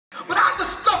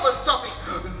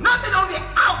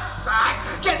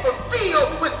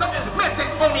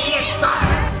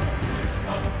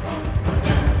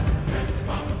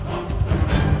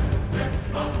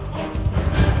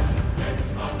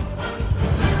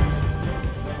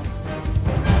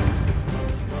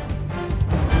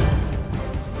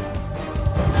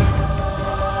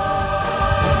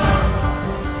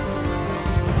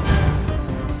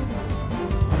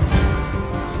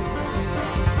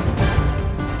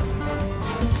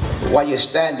While you're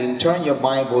standing, turn your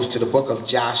Bibles to the book of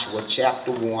Joshua,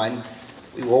 chapter 1.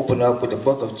 We will open up with the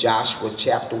book of Joshua,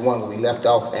 chapter 1, where we left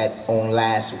off at on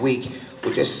last week.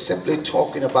 We're just simply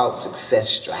talking about success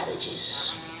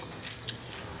strategies.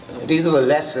 These are the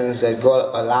lessons that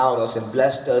God allowed us and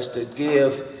blessed us to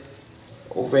give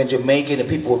over in Jamaica. The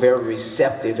people were very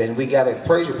receptive, and we got a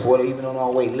praise report even on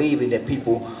our way leaving that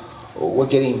people were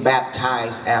getting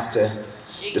baptized after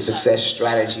the success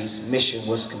strategies mission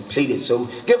was completed. So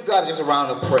give God just a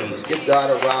round of praise. Give God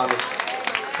a round of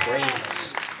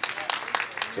praise.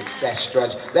 Success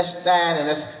strategy. Let's stand and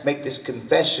let's make this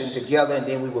confession together, and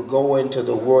then we will go into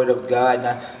the Word of God.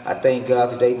 Now, I thank God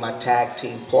today my tag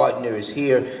team partner is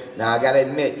here. Now, I got to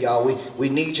admit, y'all, we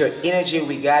need your energy.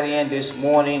 We got in this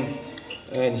morning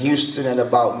in Houston at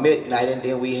about midnight, and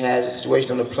then we had a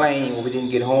situation on the plane where we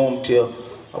didn't get home till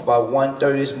about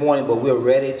 1:30 this morning, but we're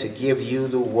ready to give you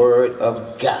the Word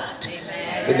of God.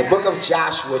 Amen. In the book of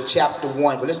Joshua, chapter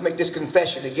 1. But let's make this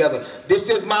confession together. This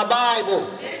is my Bible.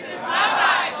 This is my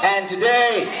Bible. And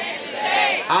today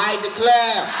I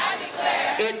declare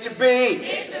it to be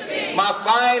my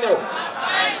final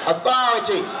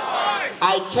authority.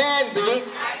 I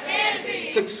can be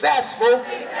successful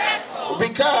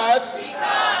because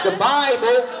the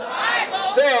Bible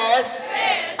says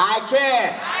I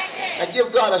can. Now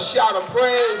give God a shout of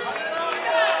praise.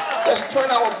 Let's turn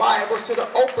our Bibles to the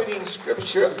opening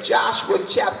scripture of Joshua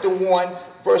chapter 1,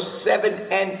 verse 7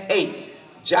 and 8.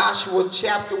 Joshua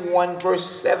chapter 1, verse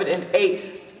 7 and 8.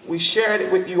 We shared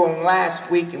it with you on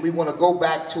last week, and we want to go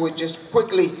back to it just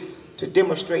quickly to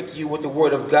demonstrate to you what the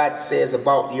Word of God says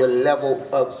about your level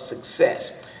of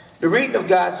success. The reading of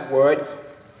God's Word,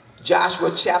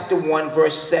 Joshua chapter 1,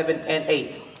 verse 7 and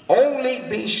 8. Only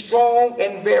be strong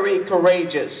and very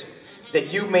courageous,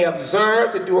 that you may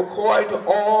observe to do according to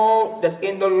all that's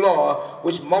in the law,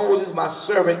 which Moses my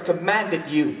servant commanded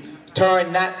you.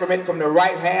 Turn not from it from the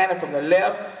right hand and from the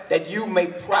left, that you may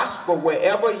prosper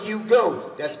wherever you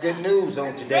go. That's good news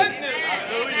on today.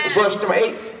 Verse number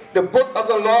 8. The book of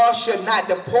the law shall not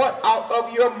depart out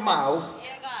of your mouth,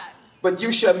 but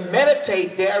you shall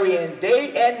meditate therein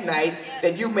day and night,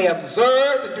 that you may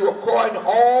observe to do according to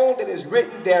all that is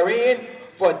written therein.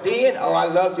 For then, oh, I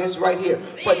love this right here.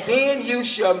 For then you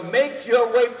shall make your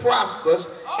way prosperous,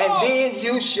 and then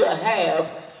you shall have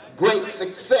great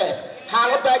success.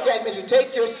 Holler back at me as you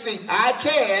take your seat. I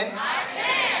can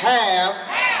have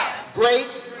great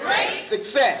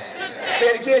success. Say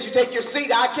it again as you take your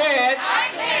seat. I can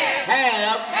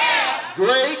have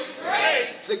great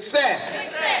success.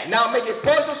 Now make it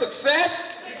personal. Success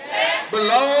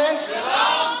belongs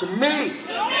to me.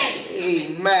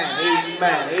 Amen,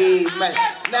 amen, amen.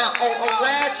 Now, on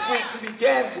last week, we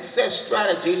began success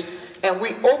strategies, and we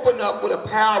opened up with a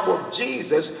parable of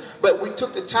Jesus, but we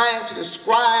took the time to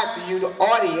describe to you the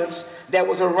audience that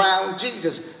was around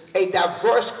Jesus, a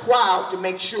diverse crowd, to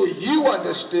make sure you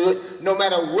understood no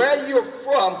matter where you're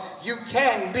from, you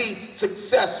can be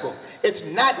successful. It's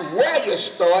not where you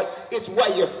start, it's where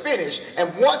you finish.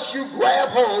 And once you grab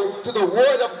hold to the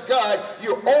Word of God,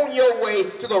 you're on your way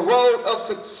to the road of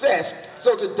success.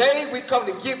 So today we come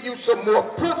to give you some more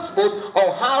principles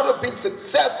on how to be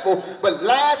successful. But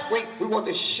last week we want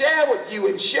to share with you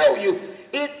and show you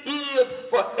it is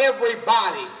for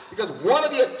everybody. Because one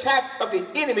of the attacks of the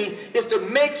enemy is to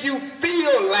make you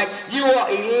feel like you are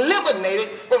eliminated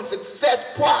from success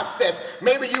process.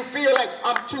 Maybe you feel like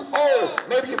I'm too old.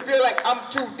 Maybe you feel like I'm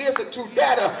too this or too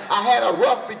that. I had a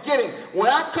rough beginning.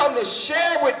 When I come to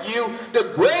share with you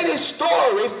the greatest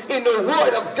stories in the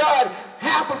Word of God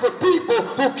happen for people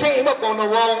who came up on the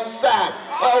wrong side.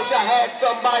 I wish I had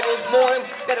somebody this morning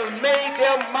that has made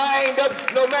their mind up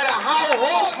no matter how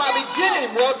rough my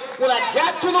beginning was. When I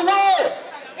got to the Word,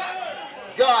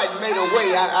 God made a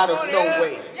way out of no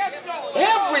way.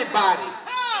 Everybody,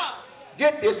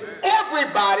 get this,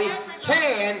 everybody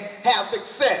can have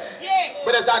success.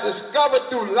 But as I discovered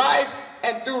through life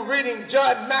and through reading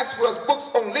John Maxwell's books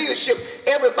on leadership,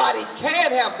 everybody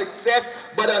can have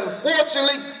success, but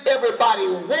unfortunately everybody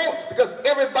won't, because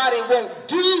everybody won't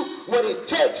do what it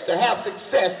takes to have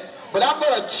success. But I'm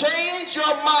going to change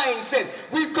your mindset.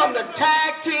 We've come to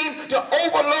tag team to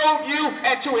overload you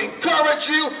and to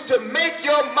encourage you to make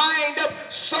your mind up.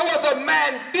 So as a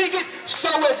man thinketh,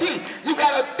 so is he. You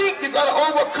got to think you're going to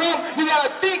overcome. You got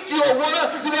to think you're a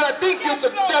winner. You got to think you're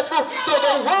successful so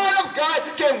the Word of God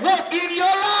can work in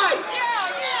your life.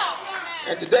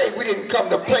 And today we didn't come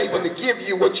to play, but to give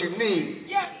you what you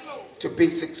need to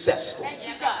be successful.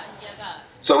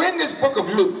 So in this book of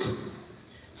Luke,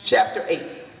 chapter 8,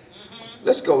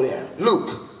 let's go there.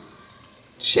 Luke,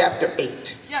 chapter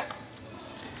 8. Yes.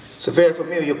 It's a very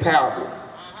familiar parable.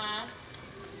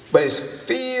 but it's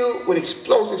filled with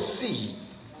explosive seed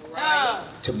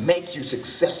to make you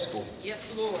successful.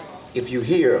 Yes, Lord. If you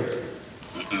hear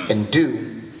and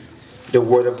do the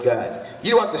word of God.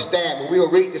 You don't understand, but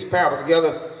we'll read this parable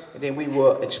together, and then we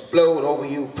will explode over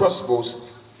you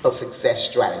principles of success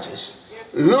strategies.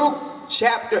 Yes. Luke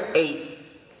chapter 8.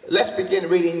 Let's begin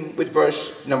reading with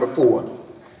verse number 4.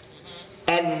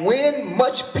 And when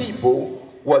much people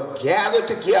were gathered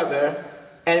together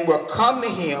and were come to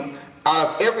him out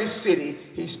of every city,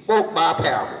 he spoke by a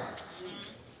parable.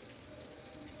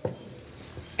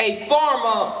 A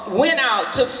farmer went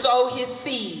out to sow his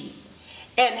seed,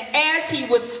 and as he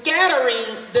was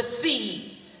scattering the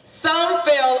seed, some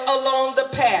fell along the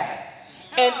path,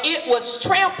 and it was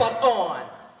trampled on,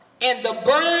 and the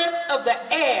birds of the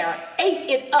air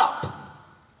ate it up.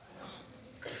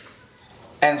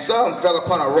 And some fell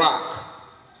upon a rock,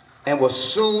 and as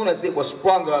soon as it was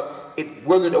sprung up, it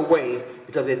withered away,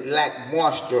 because it lacked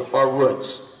moisture or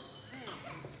roots.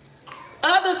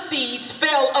 Other seeds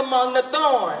fell among the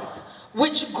thorns,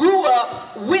 which grew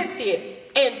up with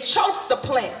it and choked the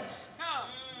plants.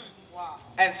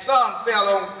 And some fell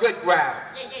on good ground,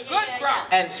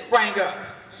 and sprang up,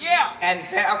 and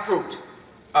bare fruit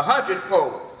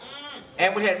 100-fold.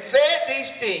 And when he had said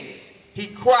these things, he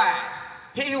cried,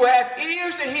 he who has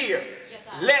ears to hear,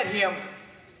 let him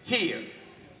hear.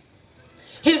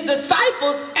 His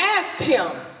disciples asked him,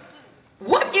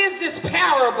 what is this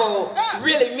parable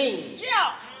really mean?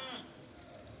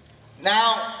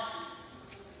 Now,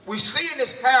 we see in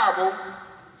this parable,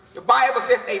 the Bible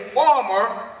says a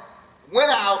farmer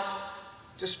went out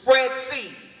to spread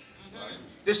seed.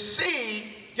 The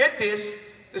seed, get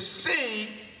this, the seed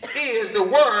is the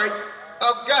word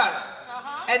of God.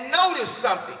 And notice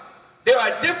something. There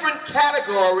are different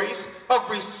categories of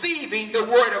receiving the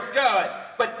word of God,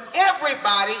 but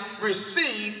everybody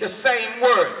received the same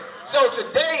word. So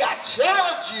today I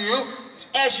challenge you,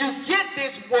 as you get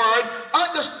this word,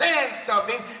 understand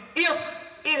something. If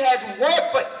it has worked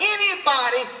for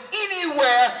anybody,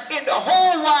 anywhere in the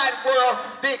whole wide world,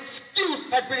 the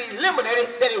excuse has been eliminated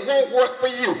that it won't work for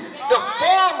you. The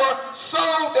farmer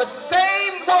sowed the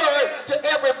same word to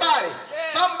everybody.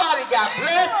 Somebody got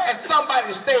blessed and somebody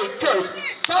stayed cursed.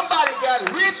 Somebody got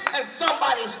rich and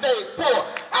somebody stayed poor.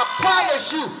 I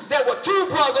promise you, there were two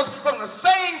brothers from the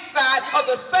same side of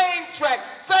the same track,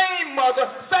 same mother,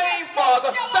 same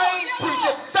father, same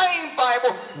preacher, same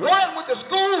Bible. One went to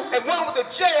school and one went to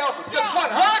jail because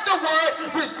one heard the word,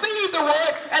 received the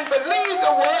word, and believed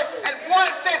the word, and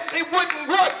one said it wouldn't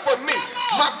work for me.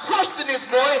 My question this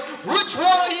morning, which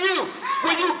one are you?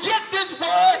 Will you get this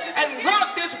word and work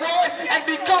this word and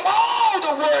become all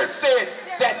the word said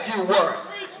that you were?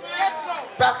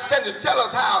 Pastor Sanders, tell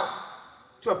us how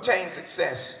to obtain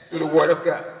success through the word of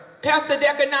God. Pastor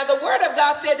Decker, now the word of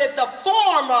God said that the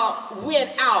farmer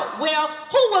went out. Well,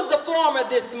 who was the farmer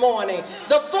this morning?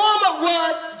 The farmer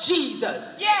was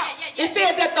Jesus. It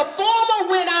said that the farmer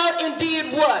went out and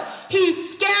did what? He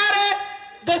scattered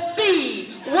the seed.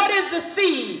 What is the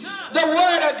seed? The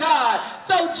word of God.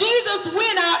 So Jesus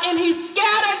went out and he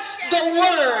scattered the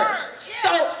word.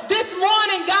 So this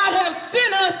morning God has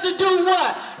sent us to do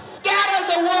what? Scatter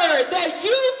the word that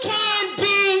you can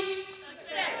be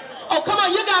successful. Oh, come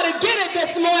on, you got to get it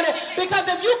this morning, because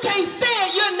if you can't say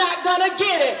it, you're not going to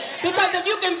get it. Because if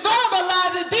you can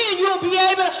verbalize it, then you'll be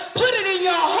able to put it in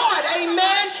your heart.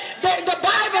 Amen. The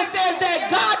Bible says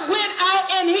that God went out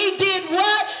and he did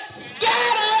what?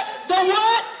 Scatter the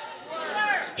what?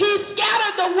 He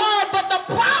scattered the word, but the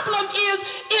problem is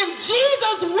if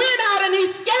Jesus went out and he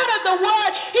scattered the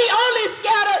word, he only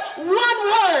scattered one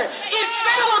word. It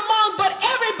fell among, but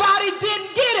everybody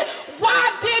didn't get it. Why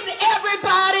didn't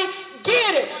everybody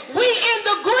get it? We in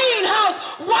the greenhouse.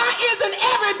 Why isn't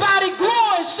everybody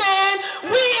growing, Shan?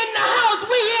 We in the house.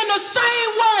 We in the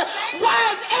same word. Why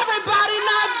is everybody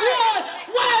not growing?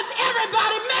 Why is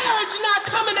everybody marriage not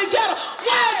coming together?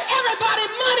 Why is everybody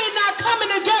money not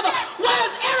coming together? Why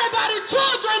is everybody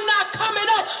children not coming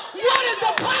up? What is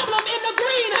the problem in the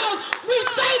greenhouse? We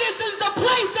say this is the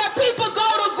place that people go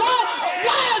to grow.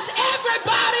 Why is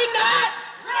everybody not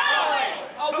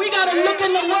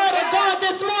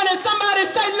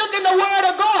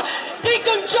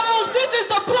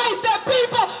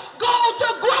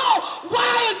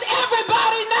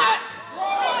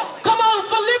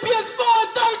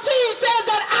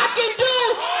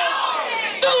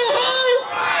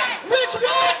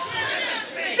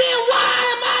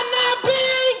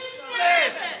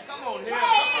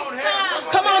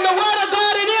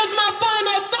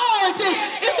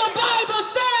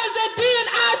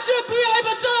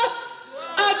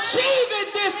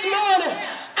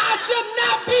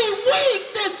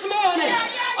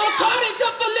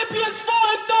Philippians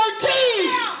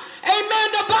 4:13. Amen.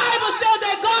 The Bible said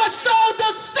that God sowed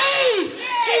the seed.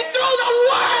 He threw the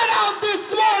word out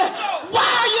this morning. Why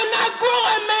are you not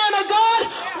growing, man of God?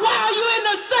 Why are you in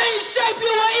the same shape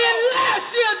you were in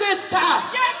last year this time?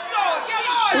 Yes, Lord. Yes,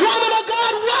 Lord. Woman of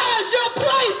God, why is your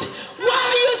place? Why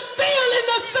are you still in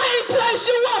the same place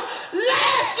you were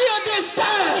last year this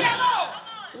time?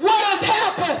 What has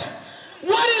happened?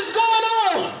 What is going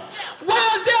on? Why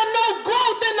is there no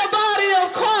growth in the body of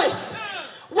Christ?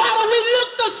 Why do we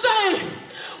look the same?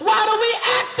 Why do we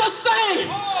act the same?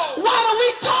 Why do we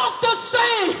talk the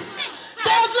same?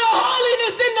 There's no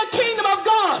holiness in the kingdom of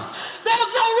God.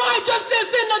 There's no righteousness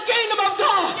in the kingdom of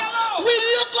God. We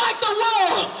look like the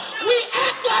world. We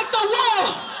act like the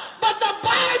world. But the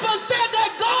Bible said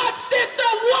that God sent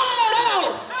the word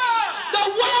out. The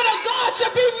word of God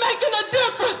should be making a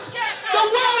difference. The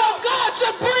word of God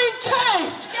should bring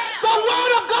change. The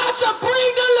word of God should bring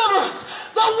deliverance.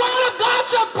 The word of God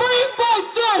should bring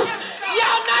breakthrough.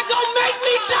 Y'all not gonna make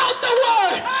me doubt the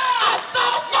word. I saw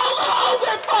folks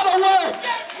hungry for the word.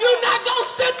 You're not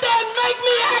gonna sit there and make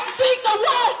me think the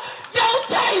word don't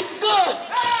taste good.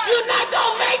 You're not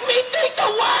gonna make me think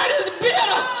the word is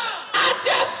bitter. I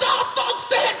just saw folks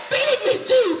saying, feed me,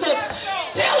 Jesus,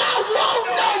 till I want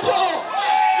no more.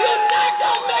 You're not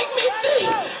gonna make me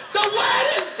think the word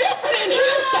is different in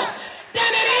Houston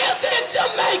than it is in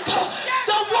Jamaica.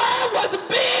 The word was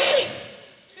big,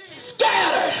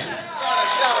 scattered. God, a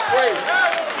shout of praise.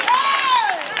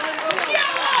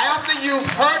 After you've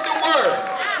heard the word,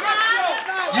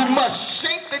 you must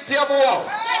shake the devil off.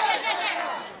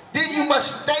 Then you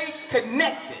must stay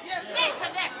connected.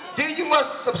 Then you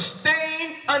must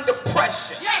sustain under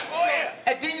pressure.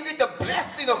 And then you get the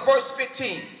blessing of verse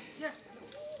 15.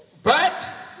 But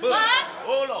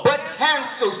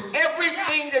cancels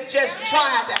everything that just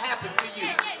tried to happen to you.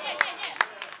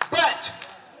 But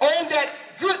on that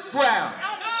good ground.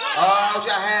 Oh,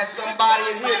 I had somebody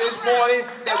in here this morning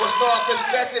that was start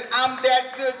confessing, I'm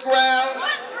that good ground.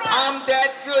 I'm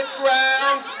that good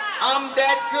ground. I'm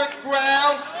that good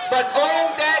ground. But on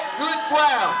that good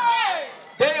ground,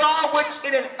 they are which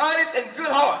in an honest and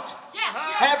good heart,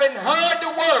 having heard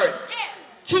the word,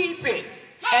 keep it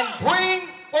and bring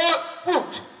forth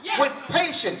fruit with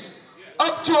patience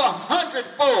up to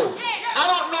 100-fold. I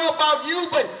don't know about you,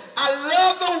 but I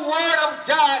love the word of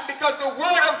God because the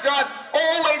word of God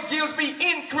always gives me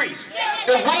increase.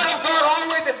 The word of God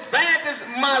always advances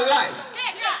my life.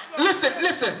 Listen.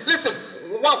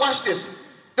 Watch this.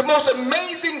 The most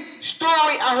amazing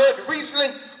story I heard recently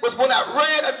was when I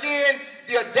read again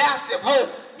The Audacity of Hope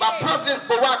by President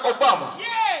Barack Obama.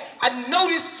 I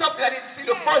noticed something I didn't see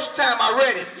the first time I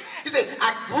read it. He said,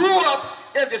 I grew up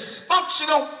in a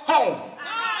dysfunctional home.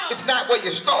 It's not where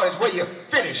you start, it's where you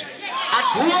finish. I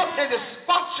grew up in a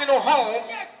dysfunctional home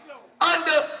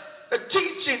under the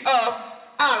teaching of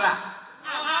Allah,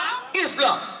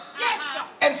 Islam.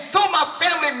 And some of my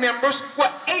family members were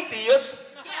atheists,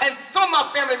 and some of my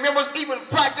family members even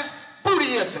practiced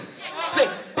Buddhism.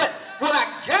 But when I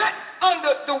got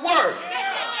under the word,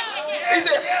 he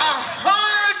said, I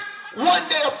heard one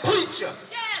day a preacher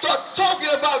start talking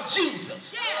about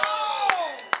Jesus.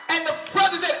 And the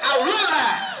president said, I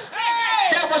realized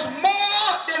there was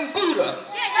more than Buddha.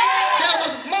 There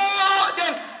was more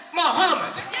than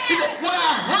Muhammad. He said, when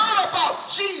I heard about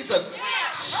Jesus,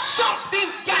 something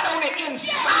got on the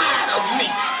inside of me.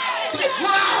 He said,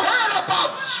 when I heard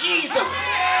about Jesus,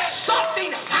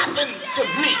 something happened to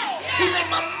me. He said,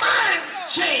 my mind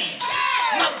changed.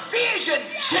 My vision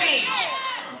changed.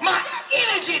 My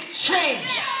energy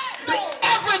changed.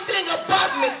 Everything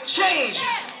about me changed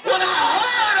when I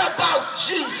heard about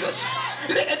Jesus.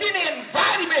 And then they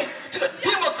invited me to the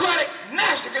Democratic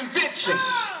National Convention.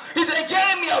 He said, they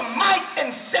gave me a mic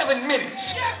in 7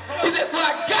 minutes. He said, when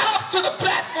I got up to the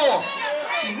platform,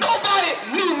 nobody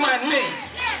knew my name.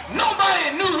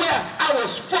 Nobody knew where I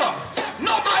was from.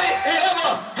 Nobody had ever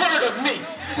heard of me.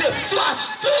 So I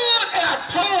stood and I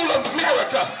told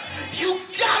America, you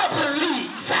gotta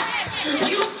believe.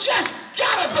 You just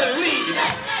gotta believe.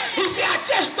 He said, I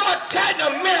just started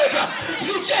telling America,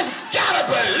 you just gotta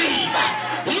believe.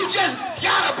 You just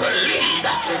gotta believe.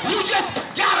 You just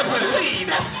gotta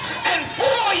believe. And 4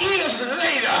 years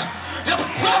later, the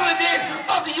president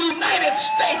of the United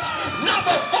States,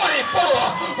 number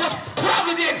 44, was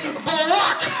President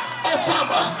Barack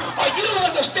Obama. You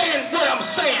understand what I'm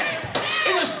saying?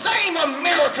 In the same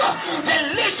America that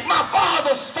lynched my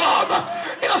father's father,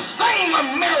 in the same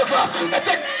America that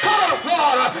said colored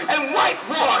water and white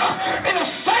water, in the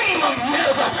same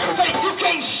America say you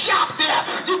can't shop there,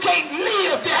 you can't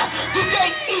live there, you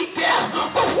can't eat there,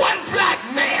 but one black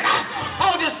man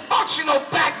on this functional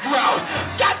background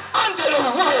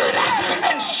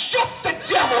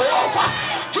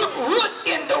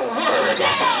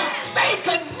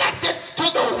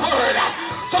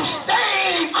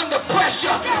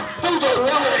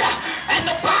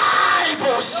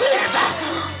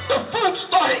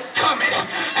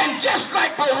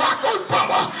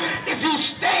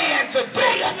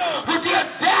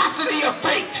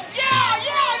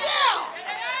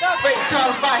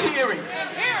hearing.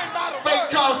 Faith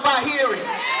comes by hearing.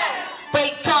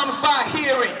 Faith comes by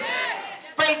hearing.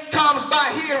 Faith comes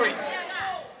by hearing.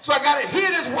 So I got to hear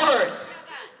this word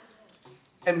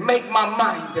and make my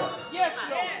mind up.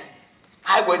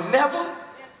 I would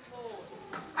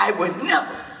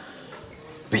never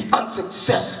be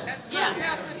unsuccessful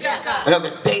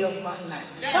another day of my life.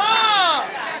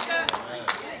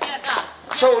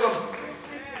 I told them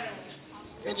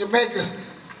in Jamaica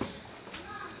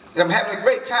that I'm having a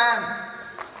great time,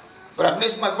 but I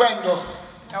miss my granddaughter.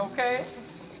 Okay.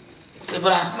 I said,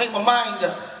 but I make my mind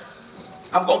up.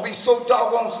 I'm going to be so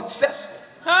doggone successful.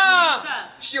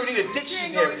 She'll need a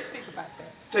dictionary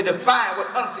to define what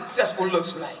unsuccessful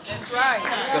looks like. That's right.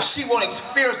 Because she won't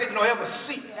experience it nor ever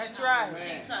see it. That's right.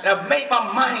 And I've made my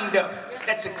mind up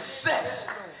that success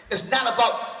is not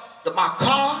about my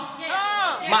car,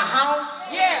 my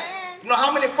house. You know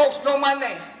how many folks know my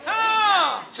name?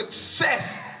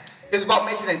 Success is about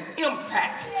making an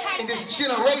impact in this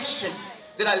generation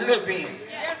that I live in.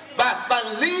 By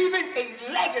leaving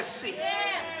a legacy.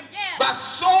 By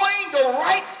sowing the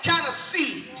right kind of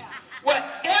seed where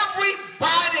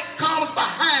everybody comes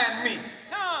behind me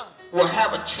will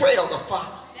have a trail to follow.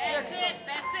 That's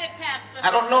it, Pastor.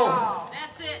 I don't know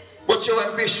what your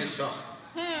ambitions are.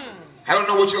 I don't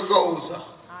know what your goals are.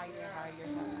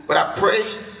 But I pray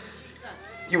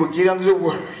you will get under the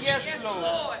word. Yes,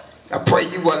 Lord. I pray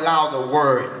you will allow the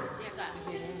word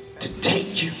to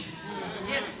take you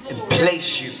and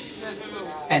place you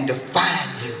and define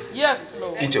you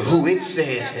into who it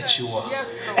says that you are.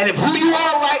 And if who you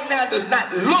are right now does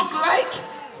not look like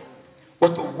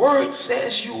what the word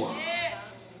says you are,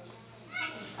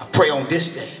 I pray on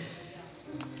this day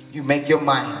you make your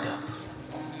mind up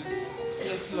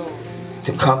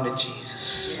to come to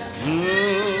Jesus.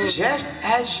 Just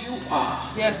as you are.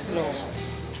 Yes, Lord.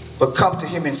 But come to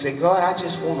him and say, God, I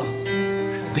just want to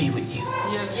be with you.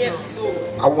 Yes,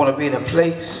 Lord. I want to be in a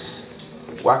place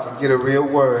where I can get a real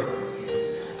word.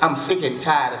 I'm sick and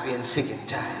tired of being sick and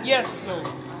tired. Yes, Lord.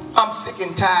 I'm sick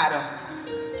and tired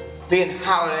of being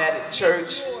hollered at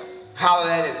church,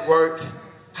 hollered at work,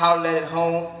 hollered at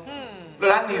home.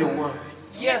 Lord, I need a word.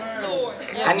 Yes, Lord.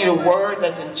 I need a word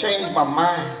that can change my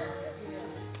mind.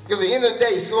 Because at the end of the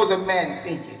day, so is a man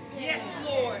thinking. Yes,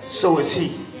 Lord. So is he.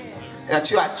 And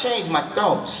until I change my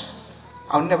thoughts,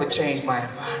 I'll never change my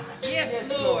environment. Yes,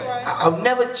 Lord. I'll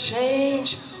never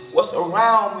change what's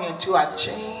around me until I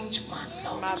change my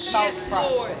thoughts. Yes,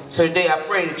 Lord. So today I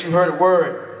pray that you heard a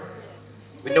word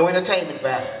with no entertainment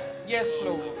value. Yes,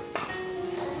 Lord.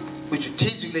 We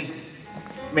strategically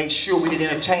make sure we didn't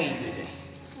entertain today.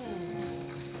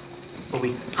 But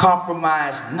we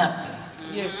compromise nothing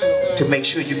to make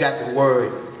sure you got the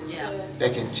word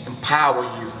that can empower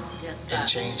you and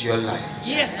change your life.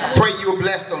 Yes, I pray you were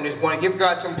blessed on this morning. Give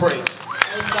God some praise.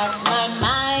 I've got my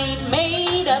mind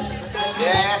made up.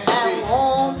 Yes, I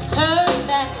won't turn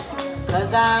back,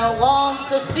 'cause I want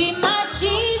to see my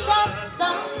Jesus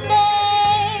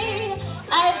someday.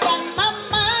 I've got my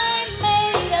mind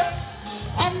made up,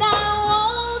 and I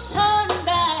won't turn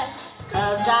back,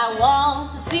 'cause I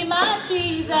want to see my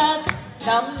Jesus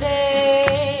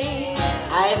someday.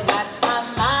 I've got my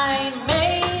mind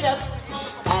made up,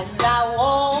 and I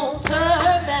won't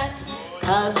turn back,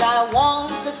 'cause I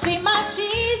want to see my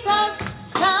Jesus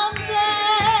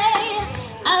someday.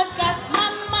 I've got my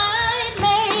mind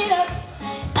made up,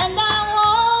 and I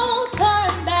won't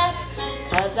turn back,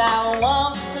 'cause I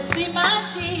want to see my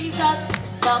Jesus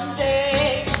someday.